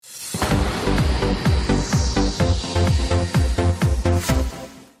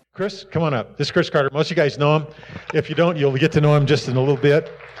Chris, come on up. This is Chris Carter. Most of you guys know him. If you don't, you'll get to know him just in a little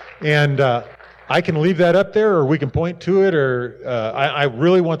bit. And I can leave that up there, or we can point to it, or I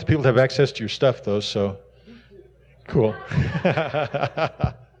really want the people to have access to your stuff, though, so cool.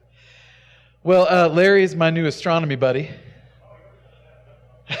 Well, Larry is my new astronomy buddy.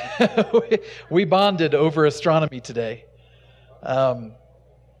 We bonded over astronomy today. I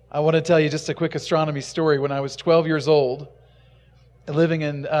want to tell you just a quick astronomy story. When I was 12 years old, living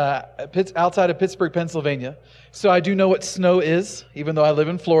in outside of Pittsburgh, Pennsylvania. So I do know what snow is, even though I live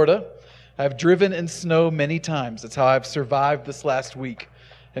in Florida. I've driven in snow many times. That's how I've survived this last week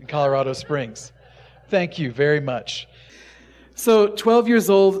in Colorado Springs. Thank you very much. So 12 years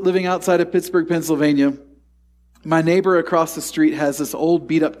old, living outside of Pittsburgh, Pennsylvania. My neighbor across the street has this old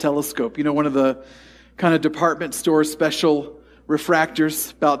beat-up telescope. You know, one of the kind of department store special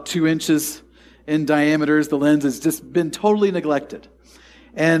refractors, about 2 inches in diameter. The lens has just been totally neglected.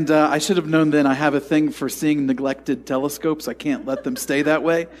 And I should have known then I have a thing for seeing neglected telescopes. I can't let them stay that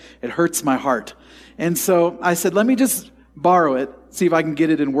way. It hurts my heart. And so I said, let me just borrow it, see if I can get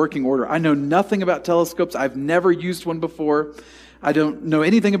it in working order. I know nothing about telescopes. I've never used one before. I don't know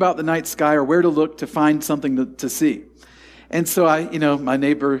anything about the night sky or where to look to find something to see. And so my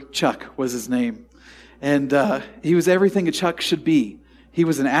neighbor Chuck was his name. And he was everything a Chuck should be. He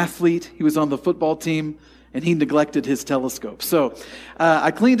was an athlete. He was on the football team. And he neglected his telescope. So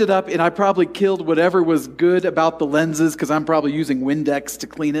I cleaned it up, and I probably killed whatever was good about the lenses because I'm probably using Windex to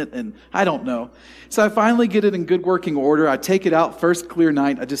clean it, and I don't know. So I finally get it in good working order. I take it out first clear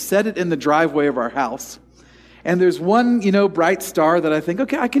night. I just set it in the driveway of our house. And there's one, bright star that I think,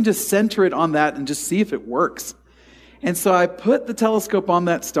 okay, I can just center it on that and just see if it works. And so I put the telescope on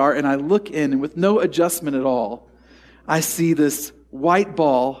that star, and I look in, and with no adjustment at all, I see this white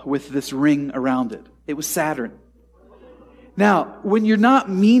ball with this ring around it. It was Saturn. Now, when you're not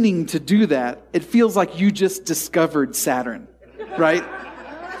meaning to do that, it feels like you just discovered Saturn, right?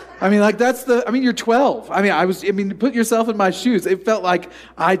 You're 12. Put yourself in my shoes. It felt like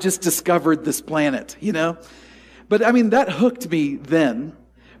I just discovered this planet, But that hooked me then.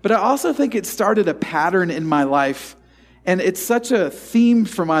 But I also think it started a pattern in my life. And it's such a theme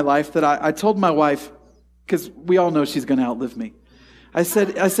for my life that I told my wife, because we all know she's going to outlive me. I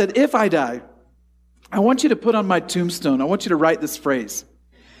said, if I die, I want you to put on my tombstone, I want you to write this phrase: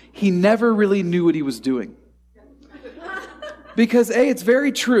 he never really knew what he was doing. Because it's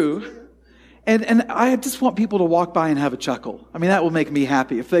very true. And I just want people to walk by and have a chuckle. That will make me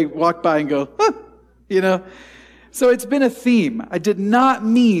happy if they walk by and go, huh, So it's been a theme. I did not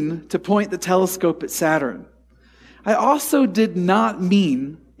mean to point the telescope at Saturn. I also did not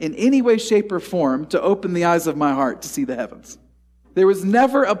mean in any way, shape, or form to open the eyes of my heart to see the heavens. There was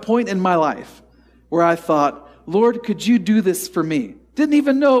never a point in my life where I thought, Lord, could you do this for me? Didn't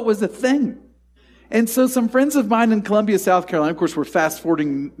even know it was a thing. And so some friends of mine in Columbia, South Carolina, of course, we're fast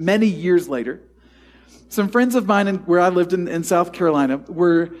forwarding many years later. Some friends of mine where I lived in South Carolina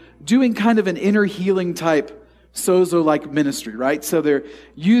were doing kind of an inner healing type sozo-like ministry, right? So they're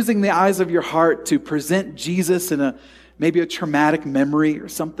using the eyes of your heart to present Jesus in maybe a traumatic memory or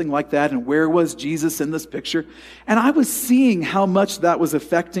something like that. And where was Jesus in this picture? And I was seeing how much that was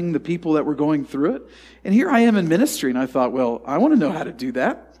affecting the people that were going through it. And here I am in ministry, and I thought, well, I want to know how to do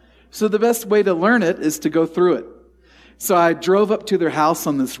that. So the best way to learn it is to go through it. So I drove up to their house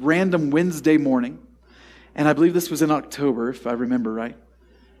on this random Wednesday morning, and I believe this was in October, if I remember right.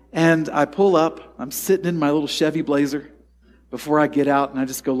 And I pull up, I'm sitting in my little Chevy Blazer before I get out, and I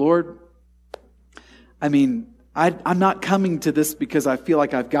just go, Lord, I'm not coming to this because I feel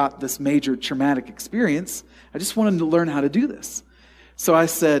like I've got this major traumatic experience. I just wanted to learn how to do this. So I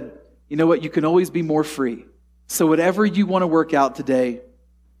said, you know what? You can always be more free. So whatever you want to work out today,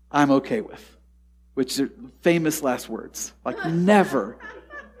 I'm okay with. Which are famous last words. Like never,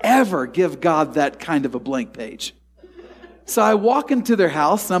 ever give God that kind of a blank page. So I walk into their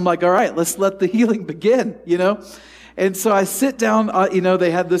house and I'm like, all right, let's let the healing begin, And so I sit down,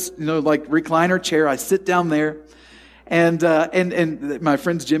 they had this, like recliner chair. I sit down there and my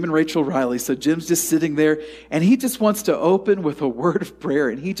friends Jim and Rachel Riley. So Jim's just sitting there and he just wants to open with a word of prayer.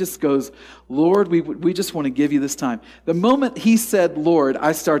 And he just goes, Lord, we just want to give you this time. The moment he said, Lord,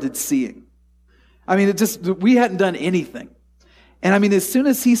 I started seeing. We hadn't done anything. And as soon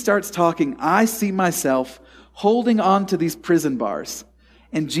as he starts talking, I see myself holding on to these prison bars.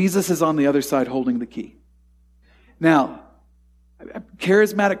 And Jesus is on the other side holding the key. Now, I'm a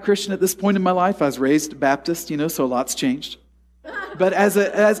charismatic Christian at this point in my life. I was raised Baptist, so a lot's changed. But as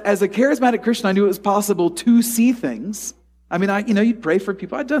a charismatic Christian, I knew it was possible to see things. You'd pray for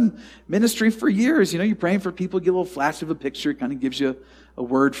people. I'd done ministry for years. You're praying for people, get a little flash of a picture, kind of gives you a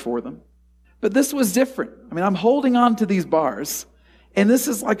word for them. But this was different. I mean, I'm holding on to these bars, and this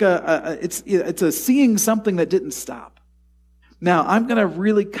is like it's a seeing something that didn't stop. Now, I'm going to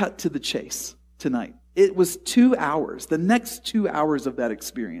really cut to the chase tonight. It was 2 hours. The next 2 hours of that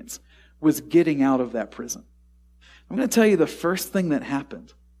experience was getting out of that prison. I'm going to tell you the first thing that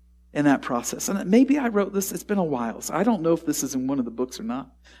happened in that process. And maybe I wrote this, it's been a while, so I don't know if this is in one of the books or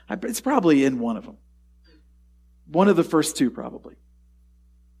not. It's probably in one of them. One of the first two, probably.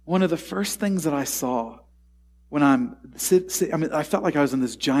 One of the first things that I saw when I felt like I was in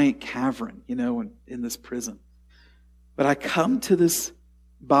this giant cavern, in this prison. But I come to this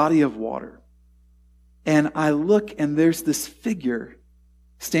body of water, and I look, and there's this figure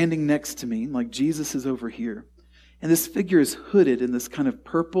standing next to me, like Jesus is over here. And this figure is hooded in this kind of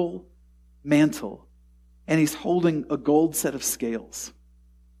purple mantle, and he's holding a gold set of scales.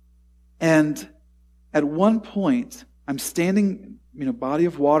 And at one point, I'm standing, body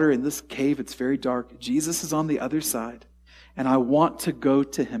of water in this cave. It's very dark. Jesus is on the other side, and I want to go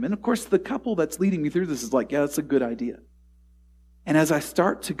to him. And of course, the couple that's leading me through this is like, yeah, that's a good idea. And as I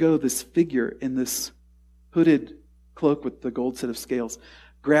start to go, this figure in this hooded cloak with the gold set of scales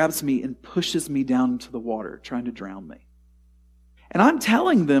grabs me and pushes me down into the water, trying to drown me. And I'm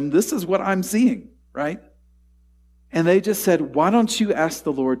telling them, this is what I'm seeing, right? And they just said, why don't you ask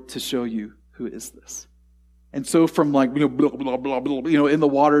the Lord to show you who is this? And so from blah, blah, blah, blah, in the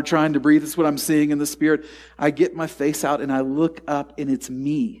water trying to breathe, this is what I'm seeing in the Spirit. I get my face out and I look up, and it's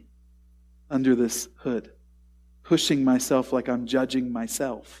me under this hood, pushing myself like I'm judging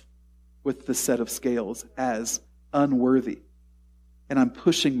myself with the set of scales as unworthy. And I'm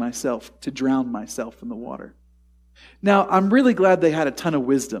pushing myself to drown myself in the water. Now, I'm really glad they had a ton of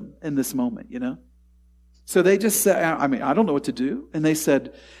wisdom in this moment, So they just said, I don't know what to do. And they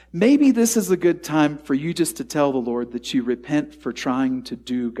said, maybe this is a good time for you just to tell the Lord that you repent for trying to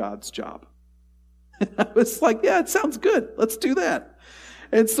do God's job. And I was like, yeah, it sounds good. Let's do that.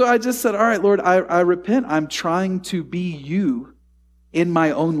 And so I just said, all right, Lord, I repent. I'm trying to be you in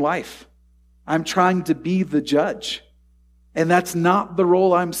my own life. I'm trying to be the judge. And that's not the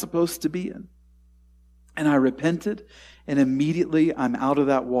role I'm supposed to be in. And I repented, and immediately I'm out of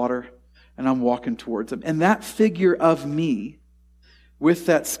that water, and I'm walking towards him. And that figure of me with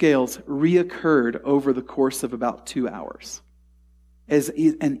that scales reoccurred over the course of about 2 hours.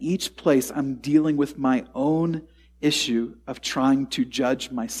 In each place, I'm dealing with my own issue of trying to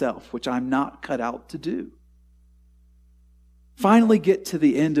judge myself, which I'm not cut out to do. Finally get to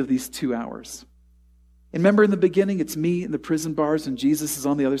the end of these 2 hours. And remember in the beginning, it's me in the prison bars, and Jesus is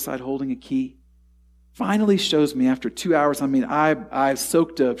on the other side holding a key. Finally shows me after 2 hours, I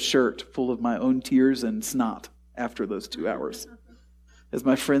soaked a shirt full of my own tears and snot after those 2 hours. As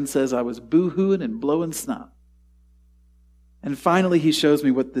my friend says, I was boo-hooing and blowing snot. And finally he shows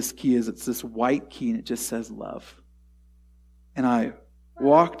me what this key is. It's this white key, and it just says love. And I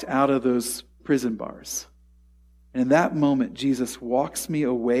walked out of those prison bars. And in that moment, Jesus walks me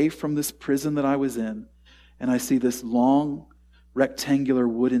away from this prison that I was in, and I see this long, rectangular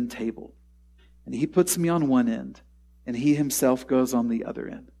wooden table. And he puts me on one end, and he himself goes on the other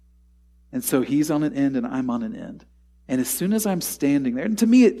end. And so he's on an end, and I'm on an end. And as soon as I'm standing there, and to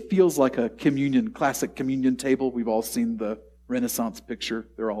me it feels like a classic communion table. We've all seen the Renaissance picture.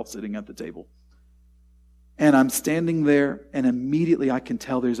 They're all sitting at the table. And I'm standing there, and immediately I can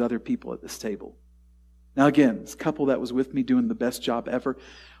tell there's other people at this table. Now again, this couple that was with me doing the best job ever,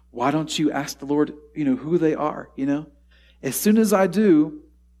 why don't you ask the Lord, who they are, As soon as I do,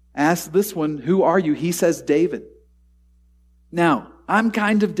 ask this one, who are you? He says, David. Now, I'm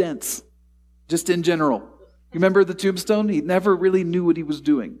kind of dense, just in general. You remember the tombstone? He never really knew what he was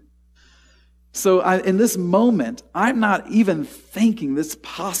doing. So in this moment, I'm not even thinking this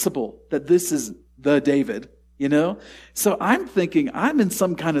possible that this is the David, So I'm thinking I'm in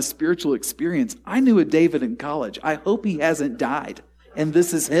some kind of spiritual experience. I knew a David in college. I hope he hasn't died, and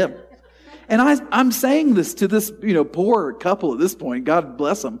this is him. And I'm saying this to this, poor couple at this point. God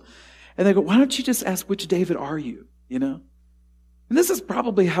bless them. And they go, why don't you just ask, which David are you? And this is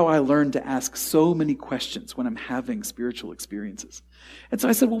probably how I learned to ask so many questions when I'm having spiritual experiences. And so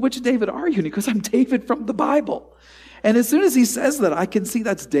I said, well, which David are you? And he goes, I'm David from the Bible. And as soon as he says that, I can see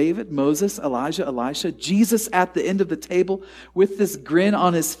that's David, Moses, Elijah, Elisha, Jesus at the end of the table with this grin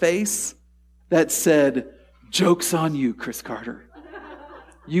on his face that said, joke's on you, Chris Carter.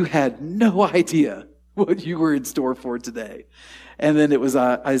 You had no idea what you were in store for today. And then it was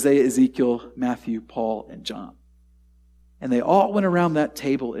Isaiah, Ezekiel, Matthew, Paul, and John. And they all went around that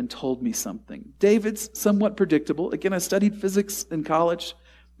table and told me something. David's somewhat predictable. Again, I studied physics in college.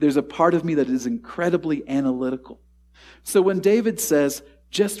 There's a part of me that is incredibly analytical. So when David says,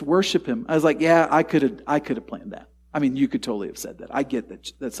 just worship him, I was like, yeah, I could have planned that. I mean, you could totally have said that. I get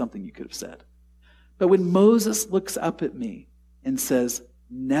that that's something you could have said. But when Moses looks up at me and says,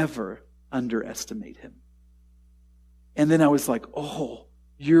 never underestimate him. And then I was like, oh,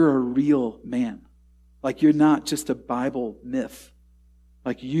 you're a real man. Like, you're not just a Bible myth.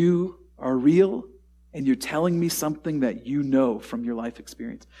 Like, you are real, and you're telling me something that you know from your life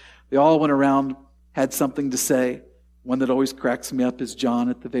experience. They all went around, had something to say. One that always cracks me up is John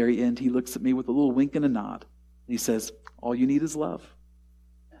at the very end. He looks at me with a little wink and a nod. And he says, all you need is love.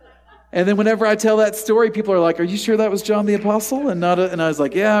 And then whenever I tell that story, people are like, are you sure that was John the Apostle? And I was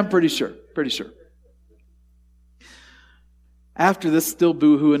like, yeah, I'm pretty sure. After this, still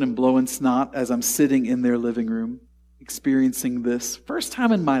boohooing and blowing snot as I'm sitting in their living room, experiencing this, first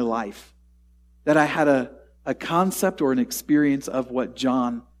time in my life that I had a concept or an experience of what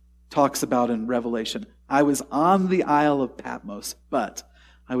John talks about in Revelation. I was on the Isle of Patmos, but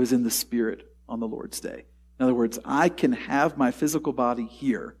I was in the Spirit on the Lord's day. In other words, I can have my physical body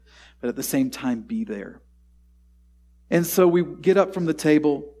here, but at the same time be there. And so we get up from the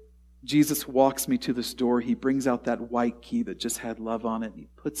table. Jesus walks me to this door. He brings out that white key that just had love on it. And he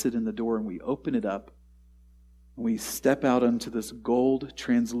puts it in the door, and we open it up. And we step out onto this gold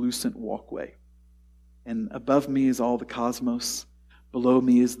translucent walkway. And above me is all the cosmos. Below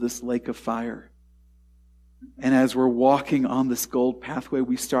me is this lake of fire. And as we're walking on this gold pathway,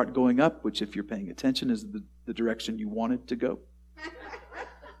 we start going up, which, if you're paying attention, is the direction you wanted to go.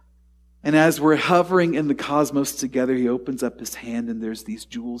 And as we're hovering in the cosmos together, he opens up his hand, and there's these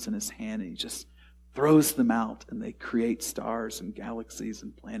jewels in his hand, and he just throws them out, and they create stars and galaxies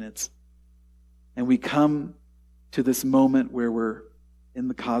and planets. And we come to this moment where we're in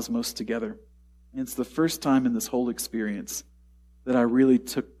the cosmos together. And it's the first time in this whole experience that I really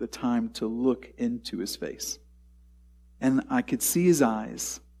took the time to look into his face. And I could see his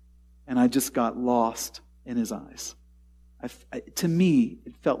eyes, and I just got lost in his eyes. To me,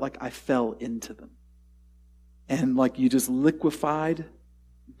 it felt like I fell into them. And like you just liquefied,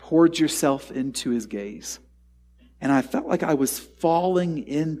 poured yourself into his gaze. And I felt like I was falling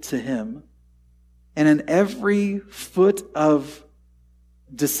into him. And in every foot of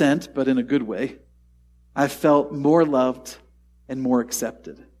descent, but in a good way, I felt more loved and more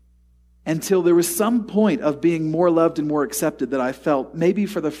accepted. Until there was some point of being more loved and more accepted that I felt, maybe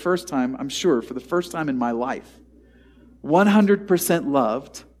for the first time, I'm sure, for the first time in my life, 100%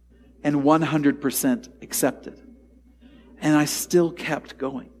 loved and 100% accepted. And I still kept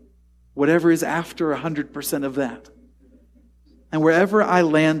going. Whatever is after 100% of that. And wherever I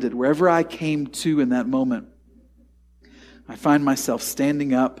landed, wherever I came to in that moment, I find myself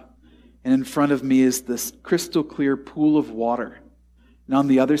standing up, and in front of me is this crystal clear pool of water. And on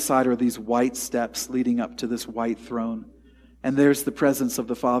the other side are these white steps leading up to this white throne. And there's the presence of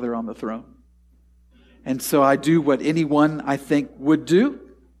the Father on the throne. And so I do what anyone, I think, would do.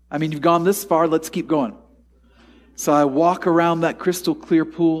 I mean, you've gone this far, let's keep going. So I walk around that crystal clear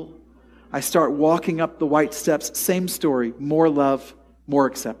pool. I start walking up the white steps. Same story. More love, more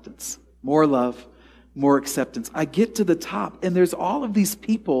acceptance. More love, more acceptance. I get to the top, and there's all of these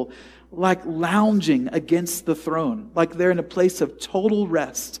people like lounging against the throne. Like they're in a place of total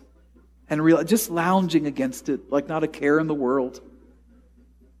rest. And just lounging against it, like not a care in the world.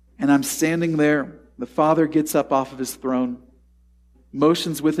 And I'm standing there. The Father gets up off of his throne,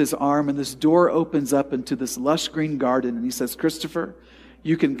 motions with his arm, and this door opens up into this lush green garden. And he says, Christopher,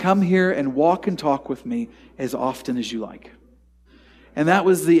 you can come here and walk and talk with me as often as you like. And that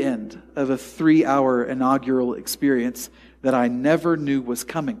was the end of a 3-hour inaugural experience that I never knew was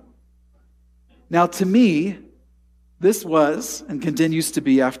coming. Now, to me, this was, and continues to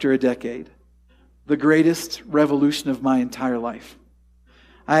be after a decade, the greatest revolution of my entire life.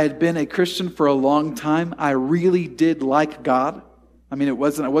 I had been a Christian for a long time. I really did like God. I mean, I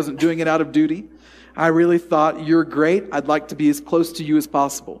wasn't doing it out of duty. I really thought, you're great. I'd like to be as close to you as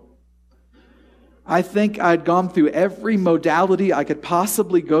possible. I think I'd gone through every modality I could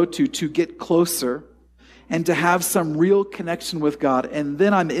possibly go to get closer and to have some real connection with God. And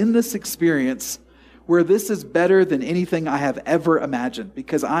then I'm in this experience where this is better than anything I have ever imagined,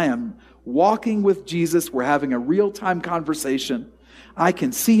 because I am walking with Jesus. We're having a real-time conversation. I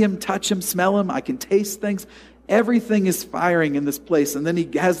can see him, touch him, smell him. I can taste things. Everything is firing in this place. And then he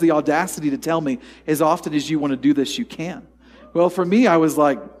has the audacity to tell me, as often as you want to do this, you can. Well, for me, I was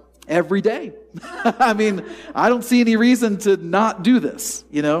like, every day. I mean, I don't see any reason to not do this,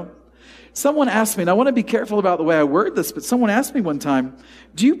 you know. Someone asked me, and I want to be careful about the way I word this, but someone asked me one time,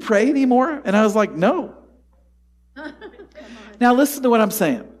 do you pray anymore? And I was like, no. Now listen to what I'm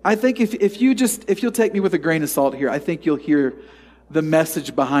saying. I think if you'll take me with a grain of salt here, I think you'll hear the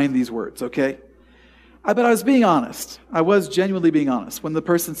message behind these words, okay? But I was being honest. I was genuinely being honest when the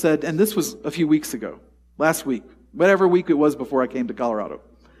person said, and this was a few weeks ago, last week, whatever week it was before I came to Colorado.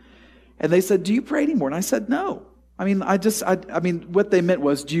 And they said, do you pray anymore? And I said, no. I mean, what they meant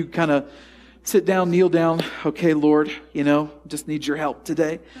was, do you kind of sit down, kneel down, okay, Lord, just need your help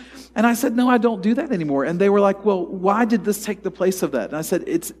today. And I said, no, I don't do that anymore. And they were like, well, why did this take the place of that? And I said,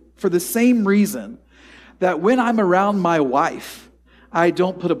 it's for the same reason that when I'm around my wife, I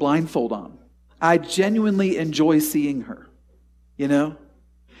don't put a blindfold on. I genuinely enjoy seeing her,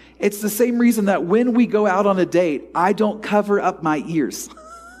 It's the same reason that when we go out on a date, I don't cover up my ears.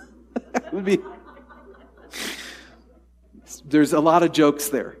 There's a lot of jokes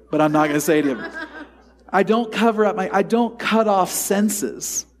there, but I'm not going to say them. I don't cut off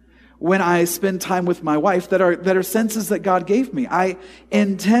senses when I spend time with my wife that are senses that God gave me. I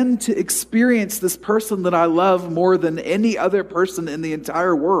intend to experience this person that I love more than any other person in the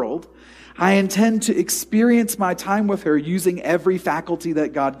entire world. I intend to experience my time with her using every faculty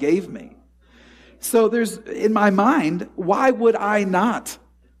that God gave me. So there's, in my mind, why would I not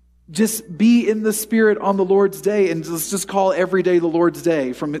just be in the Spirit on the Lord's day, and let's just call every day the Lord's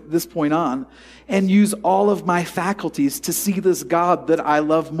day from this point on, and use all of my faculties to see this God that I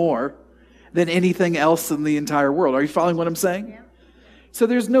love more than anything else in the entire world. Are you following what I'm saying? Yeah. So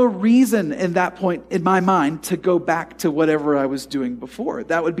there's no reason in that point in my mind to go back to whatever I was doing before.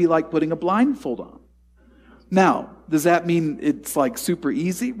 That would be like putting a blindfold on. Now, does that mean it's like super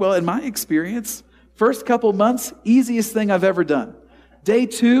easy? Well, in my experience, first couple months, easiest thing I've ever done. Day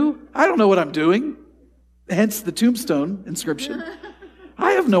 2, I don't know what I'm doing. Hence the tombstone inscription.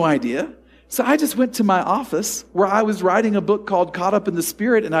 I have no idea. So I just went to my office where I was writing a book called Caught Up in the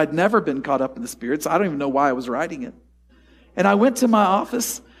Spirit, and I'd never been caught up in the Spirit, so I don't even know why I was writing it. And I went to my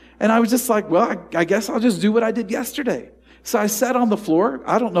office, and I was just like, well, I guess I'll just do what I did yesterday. So I sat on the floor.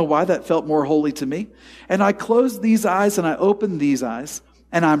 I don't know why that felt more holy to me. And I closed these eyes, and I opened these eyes,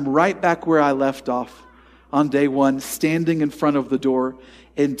 and I'm right back where I left off on day 1, standing in front of the door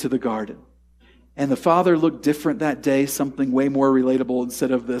into the garden. And the Father looked different that day, something way more relatable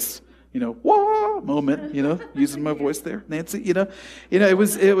instead of this, wah moment, using my voice there, Nancy, it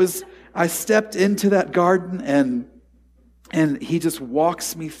was, I stepped into that garden and he just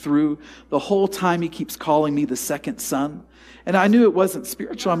walks me through. The whole time he keeps calling me the second son. And I knew it wasn't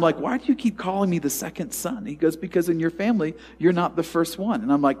spiritual. I'm like, why do you keep calling me the second son? He goes, because in your family, you're not the first one.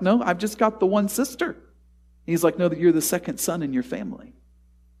 And I'm like, no, I've just got the one sister. He's like, no, you're the second son in your family.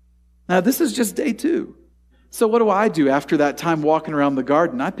 Now, this is just day 2. So what do I do after that time walking around the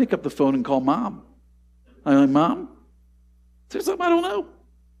garden? I pick up the phone and call Mom. I'm like, Mom, is there something I don't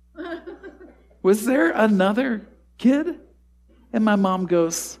know? Was there another kid? And my mom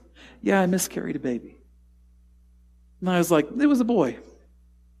goes, yeah, I miscarried a baby. And I was like, it was a boy,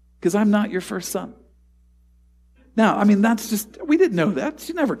 because I'm not your first son. Now, that's just, we didn't know that.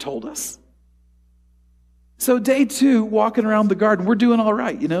 She never told us. So day 2, walking around the garden, we're doing all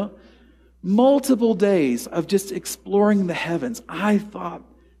right, Multiple days of just exploring the heavens. I thought,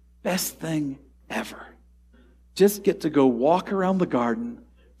 best thing ever. Just get to go walk around the garden,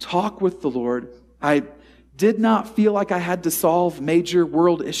 talk with the Lord. I did not feel like I had to solve major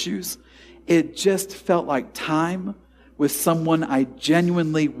world issues. It just felt like time with someone I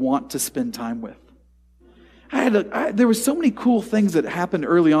genuinely want to spend time with. There were so many cool things that happened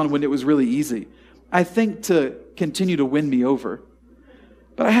early on when it was really easy, I think, to continue to win me over.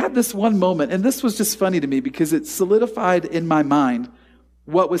 But I had this one moment, and this was just funny to me because it solidified in my mind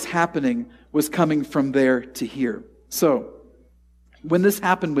what was happening was coming from there to here. So when this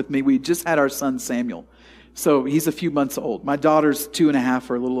happened with me, we just had our son Samuel. So he's a few months old. My daughter's 2.5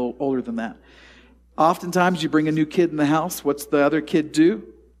 or a little older than that. Oftentimes you bring a new kid in the house. What's the other kid do?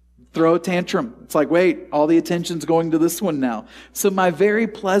 Throw a tantrum. It's like, wait, all the attention's going to this one now. So my very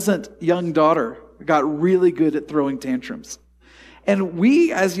pleasant young daughter got really good at throwing tantrums. And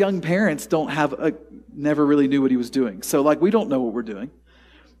we as young parents never really knew what he was doing. So we don't know what we're doing.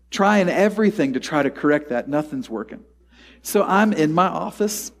 Trying everything to try to correct that. Nothing's working. So I'm in my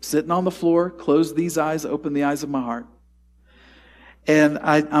office, sitting on the floor, close these eyes, open the eyes of my heart. And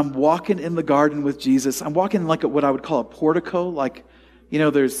I'm walking in the garden with Jesus. I'm walking like what I would call a portico.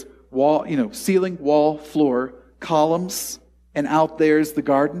 There's wall, ceiling, wall, floor, columns, and out there's the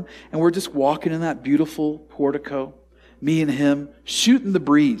garden. And we're just walking in that beautiful portico, me and him, shooting the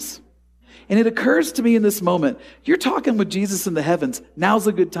breeze. And it occurs to me in this moment, you're talking with Jesus in the heavens. Now's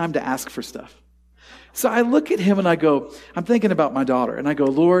a good time to ask for stuff. So I look at him and I go, I'm thinking about my daughter. And I go,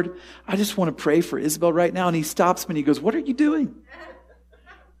 Lord, I just want to pray for Isabel right now. And he stops me and he goes, what are you doing?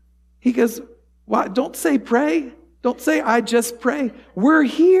 He goes, why? Don't say pray. Don't say I just pray. We're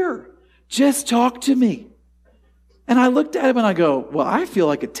here. Just talk to me. And I looked at him and I go, well, I feel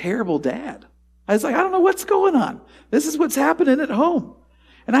like a terrible dad. I was like, I don't know what's going on. This is what's happening at home.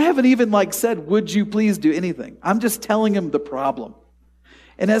 And I haven't even said, would you please do anything? I'm just telling him the problem.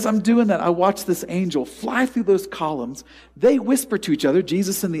 And as I'm doing that, I watch this angel fly through those columns. They whisper to each other,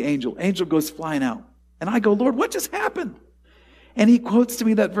 Jesus and the angel. Angel goes flying out. And I go, Lord, what just happened? And he quotes to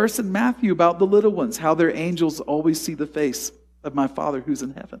me that verse in Matthew about the little ones, how their angels always see the face of my Father who's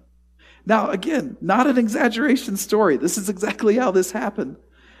in heaven. Now, again, not an exaggeration story. This is exactly how this happened.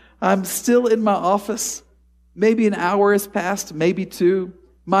 I'm still in my office. Maybe an hour has passed, maybe two.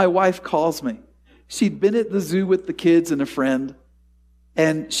 My wife calls me. She'd been at the zoo with the kids and a friend.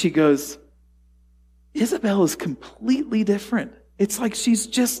 And she goes, Isabel is completely different. It's like she's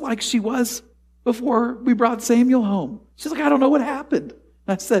just like she was before we brought Samuel home. She's like, I don't know what happened.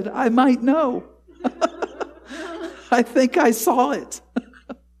 I said, I might know. I think I saw it.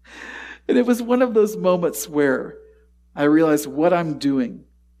 And it was one of those moments where I realized what I'm doing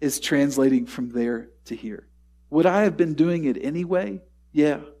is translating from there to here. Would I have been doing it anyway?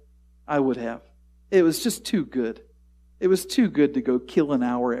 Yeah, I would have. It was just too good. It was too good to go kill an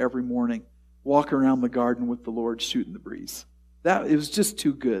hour every morning, walk around the garden with the Lord shooting the breeze. It was just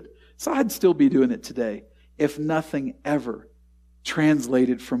too good. So I'd still be doing it today if nothing ever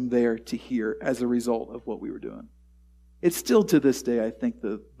translated from there to here as a result of what we were doing. It's still to this day, I think,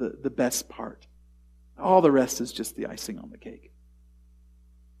 the best part. All the rest is just the icing on the cake.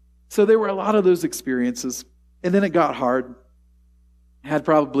 So there were a lot of those experiences, and then it got hard. I had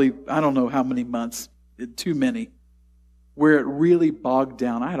probably, I don't know how many months, too many, where it really bogged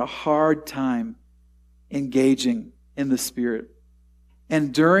down. I had a hard time engaging in the Spirit.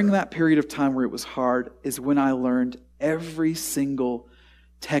 And during that period of time where it was hard is when I learned every single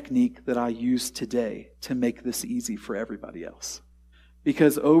technique that I use today to make this easy for everybody else.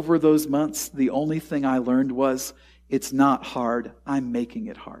 Because over those months, the only thing I learned was, it's not hard, I'm making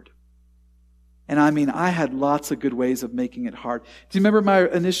it hard. And I mean, I had lots of good ways of making it hard. Do you remember my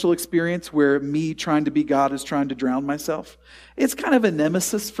initial experience where me trying to be God is trying to drown myself? It's kind of a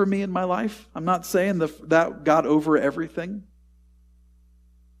nemesis for me in my life. I'm not saying that got over everything.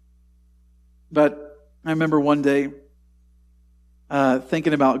 But I remember one day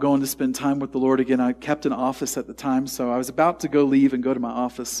thinking about going to spend time with the Lord again. I kept an office at the time, so I was about to go leave and go to my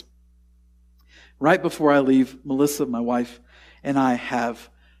office. Right before I leave, Melissa, my wife, and I have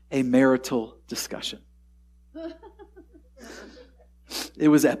a marital discussion. It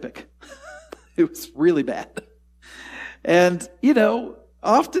was epic. It was really bad. And,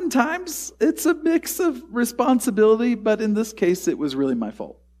 oftentimes it's a mix of responsibility, but in this case, it was really my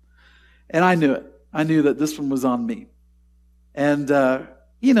fault. And I knew it. I knew that this one was on me. And,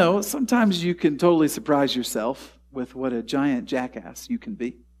 sometimes you can totally surprise yourself with what a giant jackass you can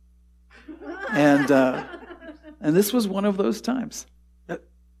be. And this was one of those times.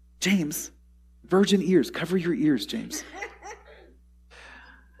 James, virgin ears, cover your ears, James.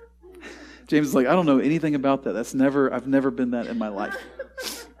 James is like, I don't know anything about that. I've never been that in my life.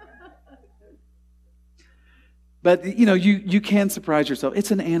 But, you can surprise yourself. It's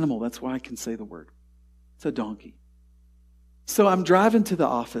an animal. That's why I can say the word. It's a donkey. So I'm driving to the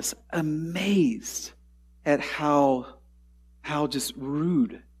office, amazed at how just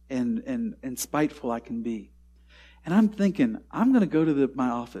rude and spiteful I can be. And I'm thinking, I'm going to go to my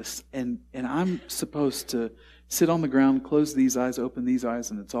office, and I'm supposed to sit on the ground, close these eyes, open these eyes,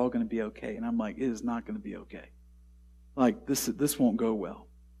 and it's all going to be okay. And I'm like, it is not going to be okay. Like, this won't go well.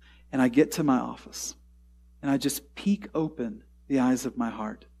 And I get to my office, and I just peek open the eyes of my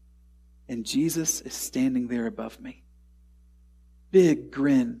heart. And Jesus is standing there above me. Big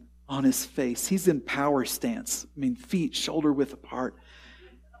grin on his face. He's in power stance. Feet shoulder width apart.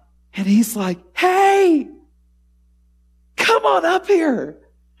 And he's like, hey! Come on up here.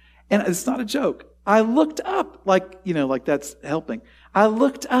 And it's not a joke. I looked up like that's helping. I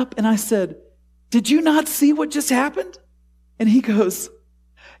looked up and I said, did you not see what just happened? And he goes,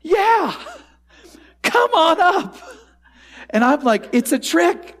 yeah, come on up. And I'm like, it's a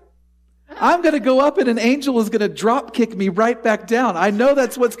trick. I'm going to go up and an angel is going to drop kick me right back down. I know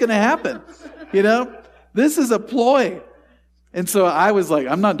that's what's going to happen. This is a ploy. And so I was like,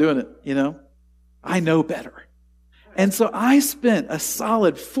 I'm not doing it. I know better. And so I spent a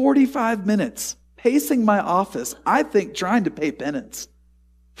solid 45 minutes pacing my office, I think trying to pay penance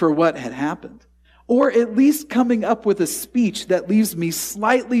for what had happened. or at least coming up with a speech that leaves me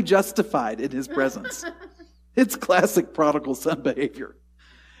slightly justified in his presence. It's classic prodigal son behavior.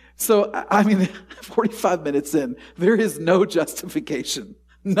 So, 45 minutes in, there is no justification.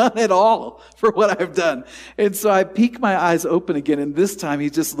 None at all for what I've done. And so I peek my eyes open again, and this time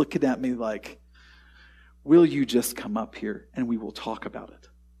he's just looking at me like, will you just come up here and we will talk about it?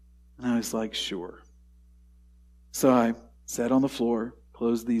 And I was like, sure. So I sat on the floor,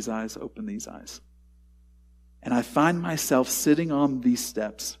 closed these eyes, opened these eyes. And I find myself sitting on these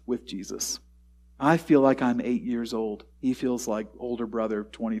steps with Jesus. I feel like I'm 8 years old. He feels like older brother,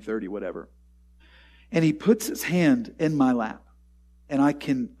 20, 30, whatever. And he puts his hand in my lap. And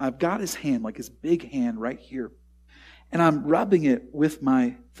I've got his hand, like his big hand right here. And I'm rubbing it with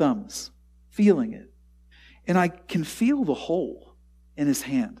my thumbs, feeling it. And I can feel the hole in his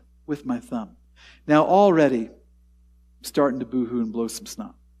hand with my thumb. Now already, I'm starting to boo-hoo and blow some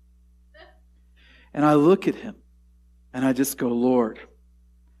snot. And I look at him, and I just go, Lord,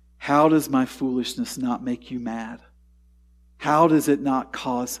 how does my foolishness not make you mad? How does it not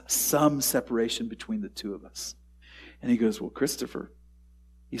cause some separation between the two of us? And he goes, well, Christopher,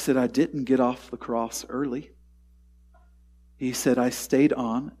 he said, I didn't get off the cross early. He said, I stayed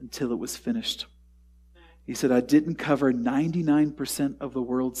on until it was finished. He said, I didn't cover 99% of the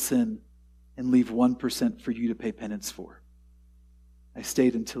world's sin and leave 1% for you to pay penance for. I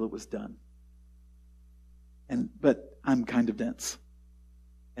stayed until it was done. But I'm kind of dense.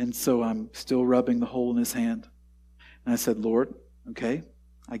 And so I'm still rubbing the hole in his hand. And I said, Lord, okay,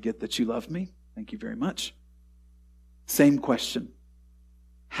 I get that you love me. Thank you very much. Same question.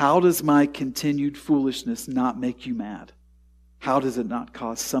 How does my continued foolishness not make you mad? How does it not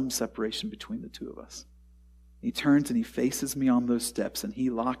cause some separation between the two of us? He turns and he faces me on those steps and he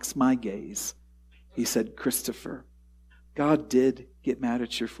locks my gaze. He said, Christopher, God did get mad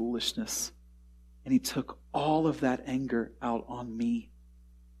at your foolishness. And he took all of that anger out on me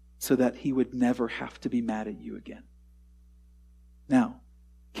so that he would never have to be mad at you again. Now,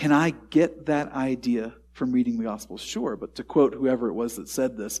 can I get that idea from reading the Gospels? Sure, but to quote whoever it was that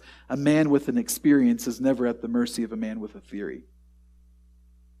said this, a man with an experience is never at the mercy of a man with a theory.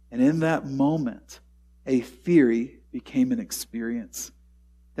 And in that moment, a theory became an experience.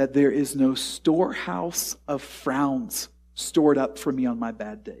 That there is no storehouse of frowns stored up for me on my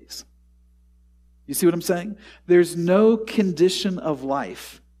bad days. You see what I'm saying? There's no condition of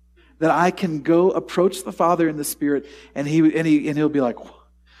life that I can go approach the Father in the Spirit and he'll be like,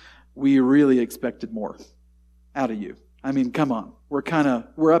 we really expected more out of you. I mean, come on.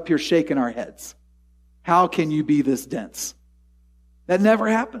 We're up here shaking our heads. How can you be this dense? That never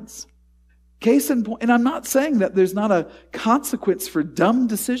happens. Case in point, and I'm not saying that there's not a consequence for dumb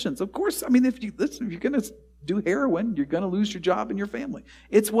decisions. Of course, I mean, if you're going to do heroin, you're going to lose your job and your family.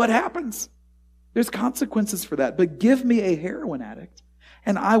 It's what happens. There's consequences for that. But give me a heroin addict,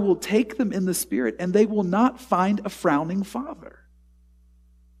 and I will take them in the Spirit, and they will not find a frowning father.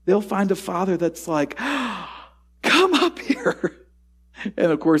 They'll find a father that's like, come up here.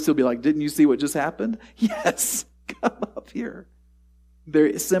 And of course, he'll be like, didn't you see what just happened? Yes, come up here.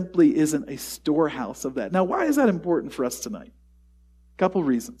 There simply isn't a storehouse of that. Now, why is that important for us tonight? A couple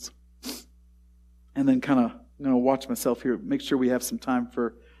reasons. And then kind of, I'm going to watch myself here, make sure we have some time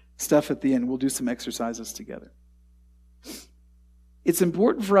for stuff at the end. We'll do some exercises together. It's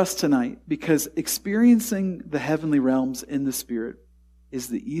important for us tonight because experiencing the heavenly realms in the Spirit is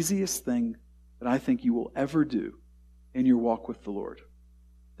the easiest thing that I think you will ever do in your walk with the Lord.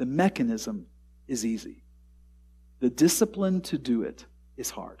 The mechanism is easy. The discipline to do it is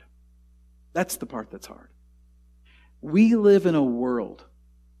hard. That's the part that's hard. We live in a world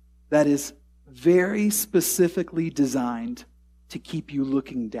that is very specifically designed to keep you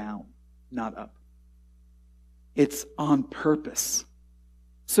looking down, not up. It's on purpose.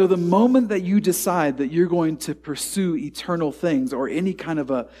 So the moment that you decide that you're going to pursue eternal things or any kind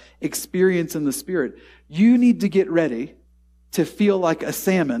of a experience in the Spirit, you need to get ready to feel like a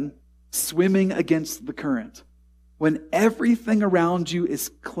salmon swimming against the current. When everything around you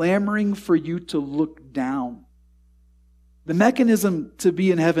is clamoring for you to look down. The mechanism to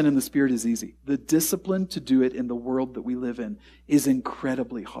be in heaven in the Spirit is easy. The discipline to do it in the world that we live in is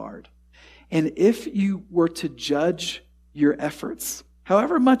incredibly hard. And if you were to judge your efforts,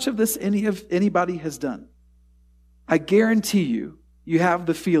 however much of this anybody has done, I guarantee you have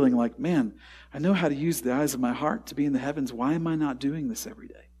the feeling like, man, I know how to use the eyes of my heart to be in the heavens. Why am I not doing this every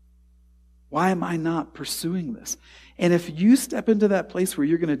day? Why am I not pursuing this? And if you step into that place where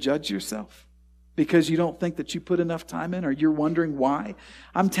you're going to judge yourself because you don't think that you put enough time in or you're wondering why,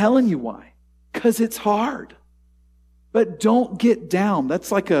 I'm telling you why. Because it's hard. But don't get down. That's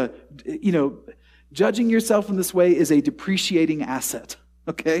like Judging yourself in this way is a depreciating asset,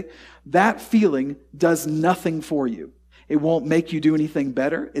 okay? That feeling does nothing for you. It won't make you do anything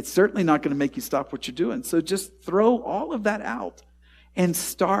better. It's certainly not going to make you stop what you're doing. So just throw all of that out and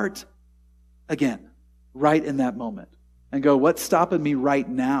start again, right in that moment. And go, what's stopping me right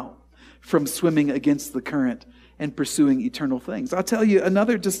now from swimming against the current and pursuing eternal things? I'll tell you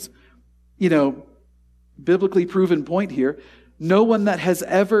another just, biblically proven point here. No one that has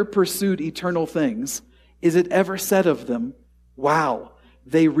ever pursued eternal things, is it ever said of them, wow,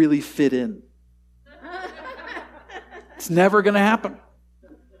 they really fit in. It's never going to happen.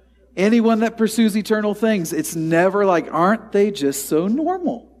 Anyone that pursues eternal things, it's never like, aren't they just so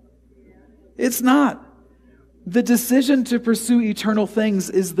normal? It's not. The decision to pursue eternal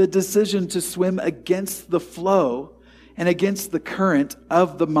things is the decision to swim against the flow and against the current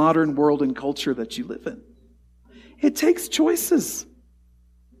of the modern world and culture that you live in. It takes choices.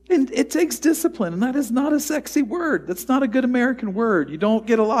 And it takes discipline. And that is not a sexy word. That's not a good American word. You don't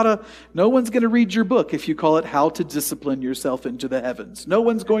get no one's going to read your book if you call it How to Discipline Yourself into the Heavens. No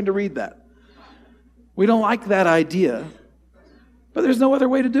one's going to read that. We don't like that idea. But there's no other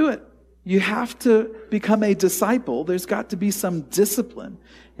way to do it. You have to become a disciple. There's got to be some discipline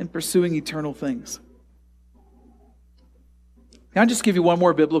in pursuing eternal things. Can I just give you one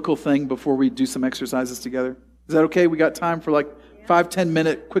more biblical thing before we do some exercises together? Is that okay? We got time for 5-10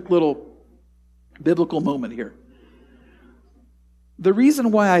 minute quick little biblical moment here. The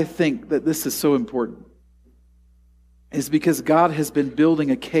reason why I think that this is so important is because God has been building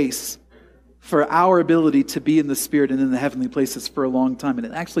a case for our ability to be in the Spirit and in the heavenly places for a long time. And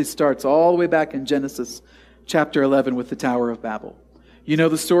it actually starts all the way back in Genesis chapter 11 with the Tower of Babel. You know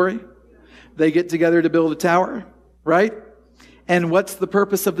the story? They get together to build a tower, right? And what's the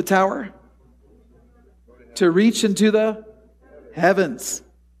purpose of the tower? To reach into the heavens.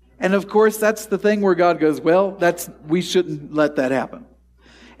 And of course, that's the thing where God goes, well, we shouldn't let that happen.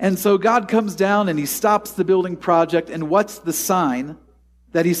 And so God comes down and he stops the building project. And what's the sign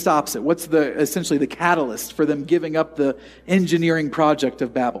that he stops it? What's essentially the catalyst for them giving up the engineering project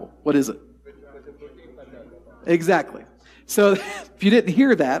of Babel? What is it? Exactly. So if you didn't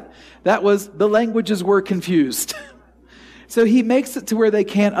hear that was the languages were confused. So he makes it to where they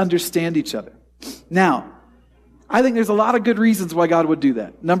can't understand each other. Now, I think there's a lot of good reasons why God would do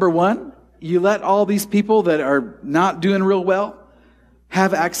that. Number one, you let all these people that are not doing real well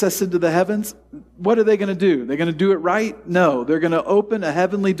have access into the heavens. What are they going to do? They're going to do it right? No. They're going to open a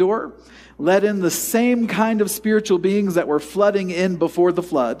heavenly door, let in the same kind of spiritual beings that were flooding in before the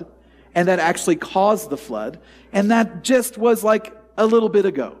flood, and that actually caused the flood. And that just was a little bit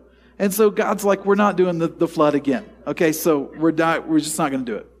ago. And so God's like, we're not doing the flood again. Okay, so we're just not going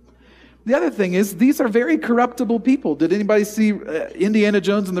to do it. The other thing is, these are very corruptible people. Did anybody see Indiana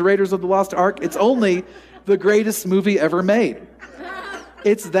Jones and the Raiders of the Lost Ark? It's only the greatest movie ever made.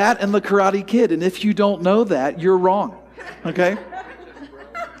 It's that and The Karate Kid. And if you don't know that, you're wrong. Okay?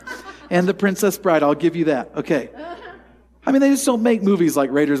 And The Princess Bride, I'll give you that. Okay. I mean, they just don't make movies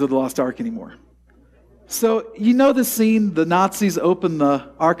like Raiders of the Lost Ark anymore. So, you know the scene, the Nazis open the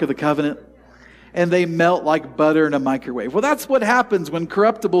Ark of the Covenant? And they melt like butter in a microwave. Well, that's what happens when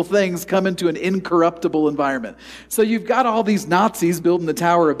corruptible things come into an incorruptible environment. So you've got all these Nazis building the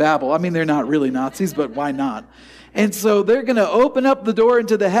Tower of Babel. I mean, they're not really Nazis, but why not? And so they're going to open up the door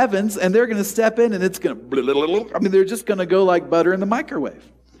into the heavens, and they're going to step in, and it's going to, they're just going to go like butter in the microwave.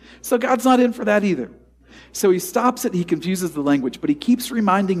 So God's not in for that either. So he stops it, he confuses the language, but he keeps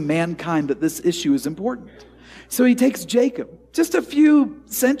reminding mankind that this issue is important. So he takes Jacob, just a few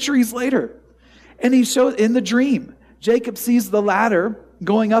centuries later, and he shows in the dream, Jacob sees the ladder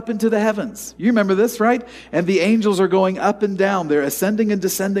going up into the heavens. You remember this, right? And the angels are going up and down. They're ascending and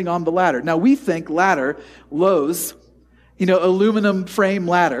descending on the ladder. Now we think ladder, lows, aluminum frame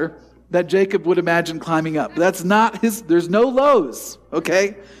ladder that Jacob would imagine climbing up. That's not there's no lows,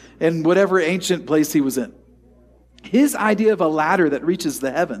 okay? In whatever ancient place he was in. His idea of a ladder that reaches the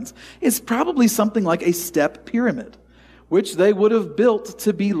heavens is probably something like a step pyramid, which they would have built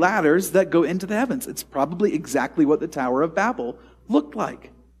to be ladders that go into the heavens. It's probably exactly what the Tower of Babel looked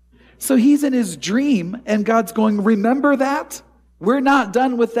like. So he's in his dream, and God's going, remember that? We're not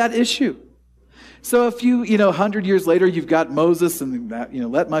done with that issue. So a few, 100 years later, you've got Moses and that,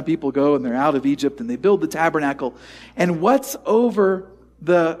 let my people go, and they're out of Egypt, and they build the tabernacle. And what's over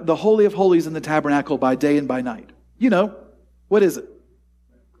the Holy of Holies in the tabernacle by day and by night? What is it?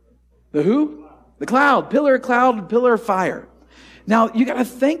 The who? The cloud, pillar of fire. Now, you got to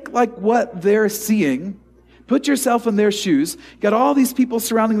think like what they're seeing. Put yourself in their shoes. Got all these people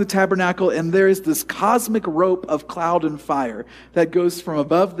surrounding the tabernacle, and there is this cosmic rope of cloud and fire that goes from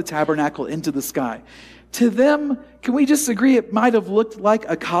above the tabernacle into the sky. To them, can we just agree it might have looked like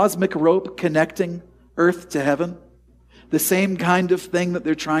a cosmic rope connecting earth to heaven? The same kind of thing that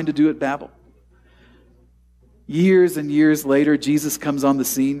they're trying to do at Babel. Years and years later, Jesus comes on the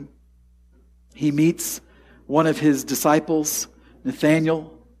scene. He meets one of his disciples,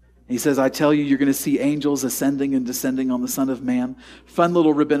 Nathanael. He says, I tell you, you're going to see angels ascending and descending on the Son of Man. Fun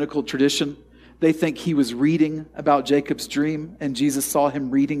little rabbinical tradition. They think he was reading about Jacob's dream, and Jesus saw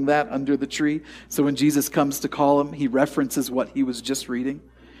him reading that under the tree. So when Jesus comes to call him, he references what he was just reading.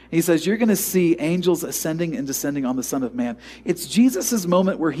 He says, you're going to see angels ascending and descending on the Son of Man. It's Jesus'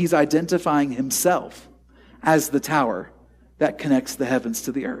 moment where he's identifying himself as the tower that connects the heavens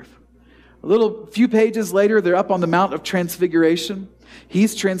to the earth. A few pages later, they're up on the Mount of Transfiguration.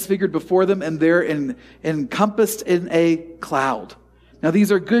 He's transfigured before them, and they're encompassed in a cloud. Now,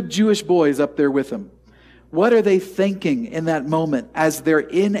 these are good Jewish boys up there with him. What are they thinking in that moment as they're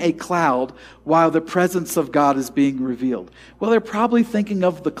in a cloud while the presence of God is being revealed? Well, they're probably thinking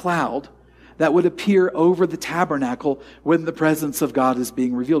of the cloud that would appear over the tabernacle when the presence of God is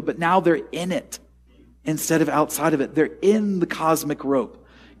being revealed. But now they're in it instead of outside of it. They're in the cosmic rope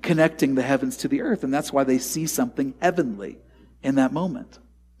connecting the heavens to the earth. And that's why they see something heavenly in that moment.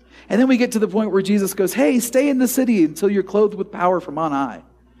 And then we get to the point where Jesus goes, hey, stay in the city until you're clothed with power from on high.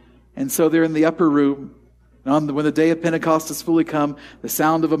 And so they're in the upper room. And when the day of Pentecost has fully come, the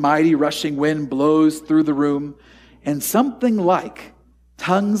sound of a mighty rushing wind blows through the room, and something like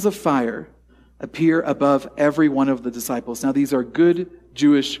tongues of fire appear above every one of the disciples. Now, these are good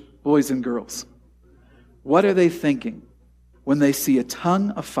Jewish boys and girls. What are they thinking when they see a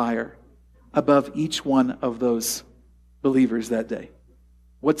tongue of fire above each one of those believers that day?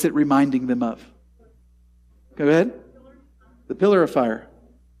 What's it reminding them of? Go ahead. The pillar of fire.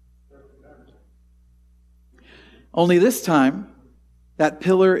 Only this time, that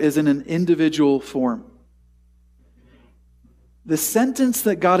pillar is in an individual form. The sentence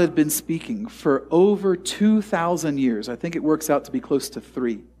that God had been speaking for over 2,000 years, I think it works out to be close to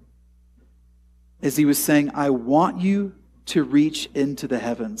 3, is he was saying, I want you to reach into the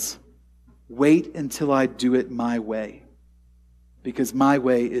heavens. Wait until I do it my way. Because my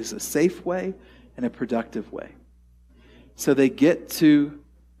way is a safe way and a productive way. So they get to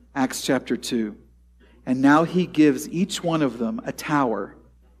Acts chapter 2. And now he gives each one of them a tower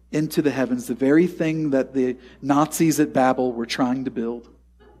into the heavens, the very thing that the Nazis at Babel were trying to build.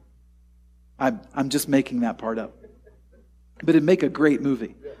 I'm just making that part up. But it'd make a great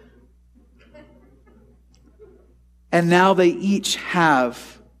movie. And now they each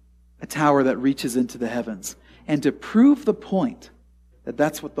have a tower that reaches into the heavens. And to prove the point that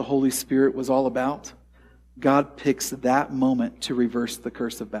that's what the Holy Spirit was all about, God picks that moment to reverse the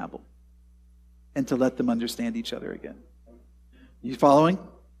curse of Babel and to let them understand each other again. You following?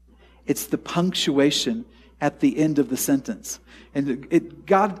 It's the punctuation at the end of the sentence. And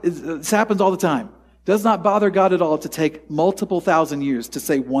this happens all the time. It does not bother God at all to take multiple thousand years to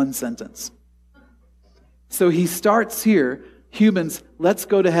say one sentence. So he starts here, humans, let's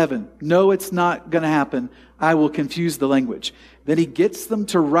go to heaven. No, it's not going to happen. I will confuse the language. Then he gets them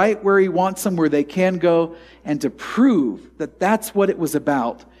to right where he wants them, where they can go. And to prove that that's what it was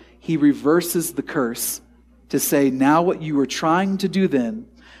about, he reverses the curse to say, now what you were trying to do then,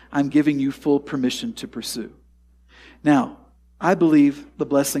 I'm giving you full permission to pursue. Now, I believe the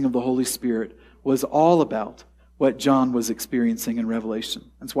blessing of the Holy Spirit was all about what John was experiencing in Revelation.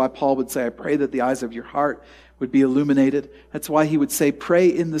 That's why Paul would say, I pray that the eyes of your heart would be illuminated. That's why he would say, pray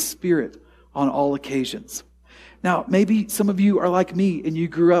in the Spirit on all occasions. Now, maybe some of you are like me and you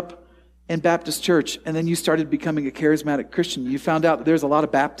grew up in Baptist church and then you started becoming a charismatic Christian. You found out that there's a lot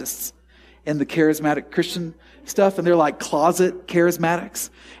of Baptists in the charismatic Christian stuff, and they're like closet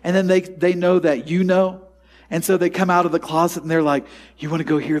charismatics. And then they know that you know. And so they come out of the closet and they're like, you want to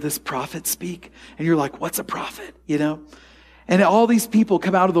go hear this prophet speak? And you're like, what's a prophet? You know? And all these people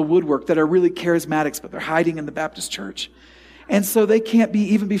come out of the woodwork that are really charismatics, but they're hiding in the Baptist church. And so they can't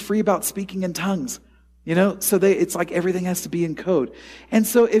even be free about speaking in tongues. You know, so it's like everything has to be in code. And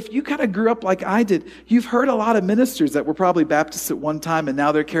so if you kind of grew up like I did, you've heard a lot of ministers that were probably Baptists at one time and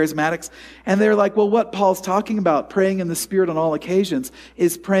now they're charismatics. And they're like, well, what Paul's talking about, praying in the Spirit on all occasions,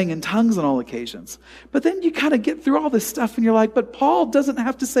 is praying in tongues on all occasions. But then you kind of get through all this stuff and you're like, but Paul doesn't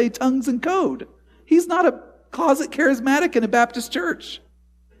have to say tongues in code. He's not a closet charismatic in a Baptist church.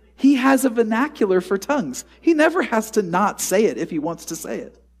 He has a vernacular for tongues. He never has to not say it if he wants to say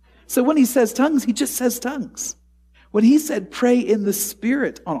it. So when he says tongues, he just says tongues. When he said pray in the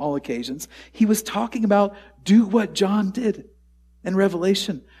Spirit on all occasions, he was talking about Do what John did in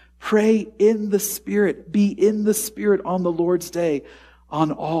Revelation. Pray in the Spirit. Be in the Spirit on the Lord's day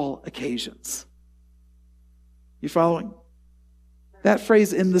on all occasions. You following? That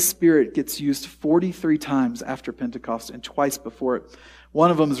phrase, in the Spirit, gets used 43 times after Pentecost and twice before it.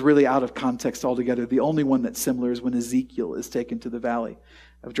 One of them is really out of context altogether. The only one that's similar is when Ezekiel is taken to the valley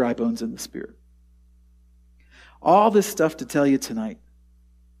of dry bones in the Spirit. All this stuff to tell you tonight,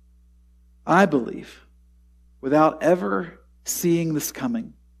 I believe, without ever seeing this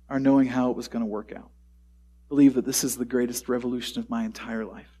coming or knowing how it was going to work out, believe that this is the greatest revolution of my entire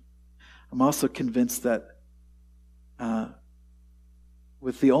life. I'm also convinced that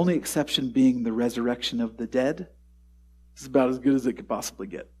with the only exception being the resurrection of the dead, this is about as good as it could possibly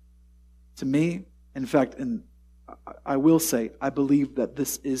get. To me, in fact, and I will say, I believe that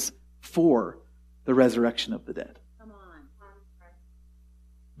this is for the resurrection of the dead. Come on.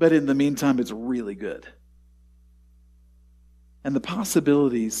 But in the meantime, it's really good. And the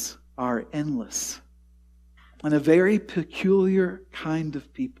possibilities are endless. And a very peculiar kind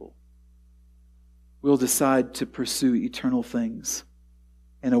of people will decide to pursue eternal things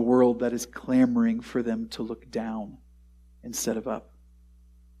in a world that is clamoring for them to look down instead of up.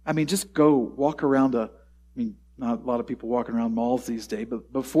 I mean, just go walk around not a lot of people walking around malls these days,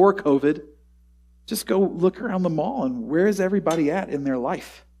 but before COVID, just go look around the mall and where is everybody at in their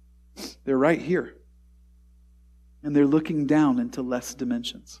life? They're right here. And they're looking down into less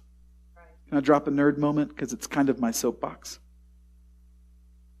dimensions. Can I drop a nerd moment? Because it's kind of my soapbox.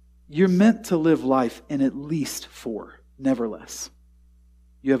 You're meant to live life in at least 4, never less.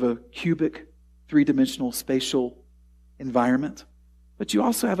 You have a cubic, 3-dimensional spatial environment, but you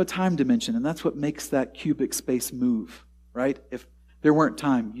also have a time dimension, and that's what makes that cubic space move, right? If there weren't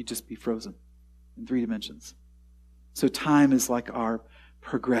time, you'd just be frozen in 3 dimensions. So time is like our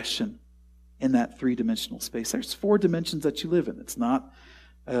progression in that 3-dimensional space. There's 4 dimensions that you live in. It's not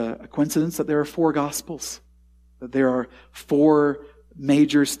a coincidence that there are 4 gospels, that there are 4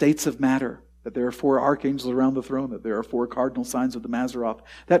 major states of matter, that there are 4 archangels around the throne, that there are 4 cardinal signs of the Mazzaroth.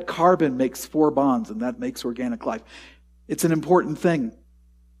 That carbon makes 4 bonds, and that makes organic life. It's an important thing.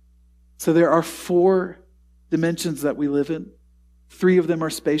 So there are 4 dimensions that we live in. 3 of them are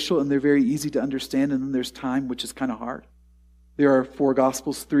spatial, and they're very easy to understand, and then there's time, which is kind of hard. There are 4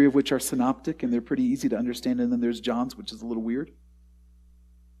 Gospels, 3 of which are synoptic, and they're pretty easy to understand, and then there's John's, which is a little weird.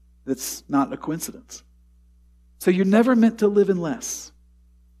 That's not a coincidence. So you're never meant to live in less.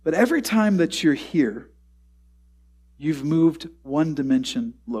 But every time that you're here, you've moved 1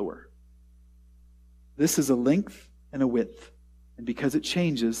 dimension lower. This is a length and a width. And because it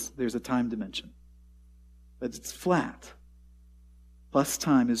changes, there's a time dimension. But it's flat. Plus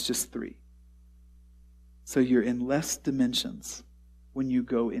time is just 3. So you're in less dimensions when you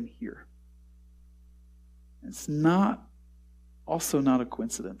go in here. It's also not a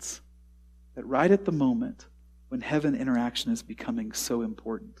coincidence that right at the moment when heaven interaction is becoming so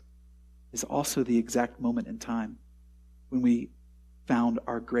important is also the exact moment in time when we found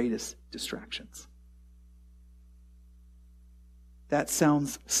our greatest distractions. That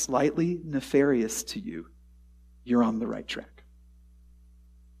sounds slightly nefarious to you. You're on the right track.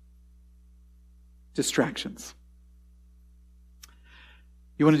 Distractions.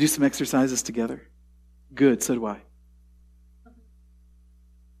 You want to do some exercises together? Good, so do I.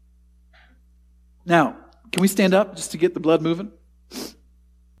 Now, can we stand up just to get the blood moving?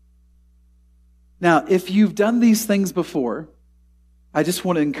 Now, if you've done these things before, I just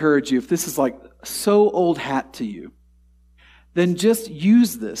want to encourage you, if this is like so old hat to you, then just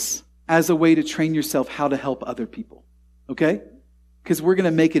use this as a way to train yourself how to help other people. Okay? Because we're going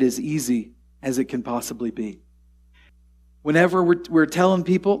to make it as easy as it can possibly be. Whenever we're telling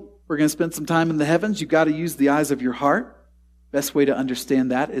people we're going to spend some time in the heavens, you've got to use the eyes of your heart. Best way to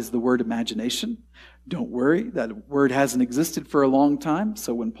understand that is the word imagination. Don't worry, that word hasn't existed for a long time.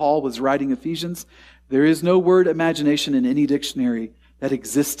 So when Paul was writing Ephesians, there is no word imagination in any dictionary that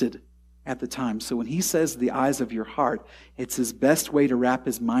existed at the time. So when he says the eyes of your heart, it's his best way to wrap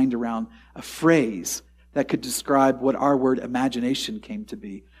his mind around a phrase that could describe what our word imagination came to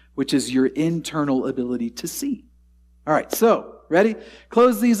be, which is your internal ability to see. All right, so, ready?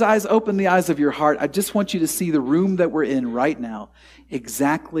 Close these eyes, open the eyes of your heart. I just want you to see the room that we're in right now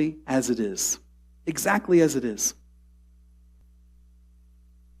exactly as it is. Exactly as it is.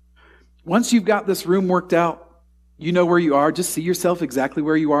 Once you've got this room worked out, you know where you are. Just see yourself exactly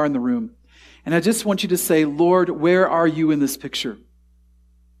where you are in the room. And I just want you to say, Lord, where are you in this picture?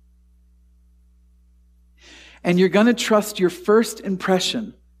 And you're going to trust your first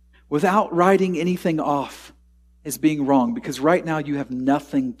impression without writing anything off as being wrong, because right now you have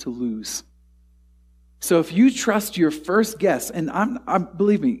nothing to lose. So if you trust your first guess, and I'm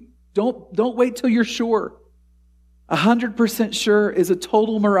believe me, don't wait till you're sure. 100% sure is a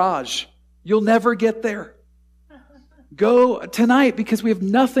total mirage. You'll never get there. Go tonight because we have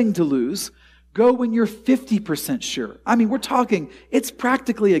nothing to lose. Go when you're 50% sure. I mean, we're talking, it's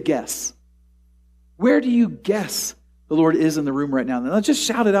practically a guess. Where do you guess the Lord is in the room right now? Now just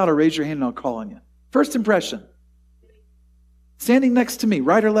shout it out or raise your hand and I'll call on you. First impression. Standing next to me,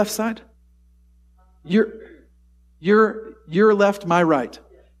 right or left side? Your left, my right.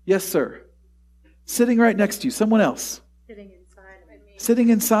 Yes, sir. Sitting right next to you. Someone else. Sitting inside of me. Sitting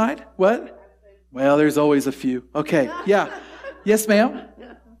inside? What? Well, there's always a few. Okay. Yeah. Yes, ma'am.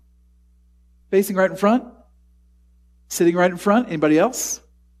 Facing right in front? Sitting right in front? Anybody else?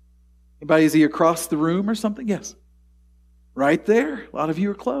 Anybody, is he across the room or something? Yes. Right there. A lot of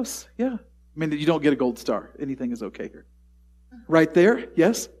you are close. Yeah. I mean, you don't get a gold star. Anything is okay here. Right there?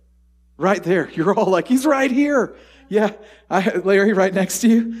 Yes. Right there. You're all like, he's right here. Yeah. Larry, right next to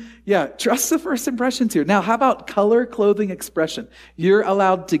you. Yeah. Trust the first impressions here. Now, how about color, clothing, expression? You're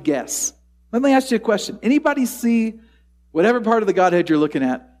allowed to guess. Let me ask you a question. Anybody see whatever part of the Godhead you're looking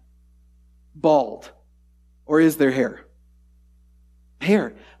at bald? Or is there hair?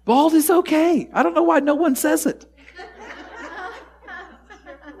 Hair. Bald is okay. I don't know why no one says it.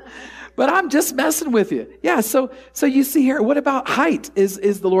 But I'm just messing with you. Yeah, so you see here, what about height?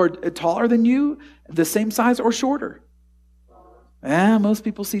 Is the Lord taller than you, the same size, or shorter? Most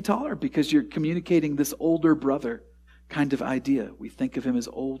people see taller because you're communicating this older brother kind of idea. We think of him as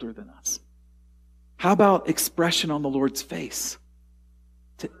older than us. How about expression on the Lord's face?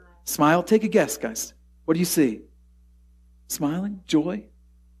 Smile. Take a guess, guys. What do you see? Smiling? Joy?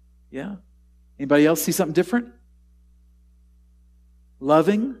 Yeah. Anybody else see something different?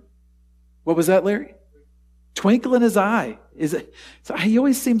 Loving? What was that, Larry? Twinkle in his eye. So he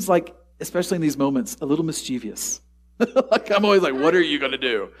always seems like, especially in these moments, a little mischievous. Like I'm always like, what are you going to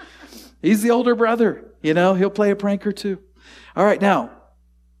do? He's the older brother. He'll play a prank or two. All right, now,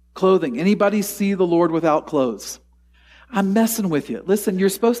 clothing. Anybody see the Lord without clothes? I'm messing with you. Listen, you're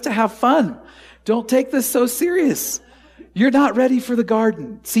supposed to have fun. Don't take this so serious. You're not ready for the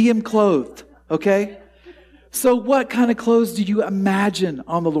garden. See him clothed, okay? So what kind of clothes do you imagine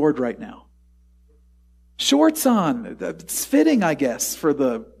on the Lord right now? Shorts on. It's fitting, I guess, for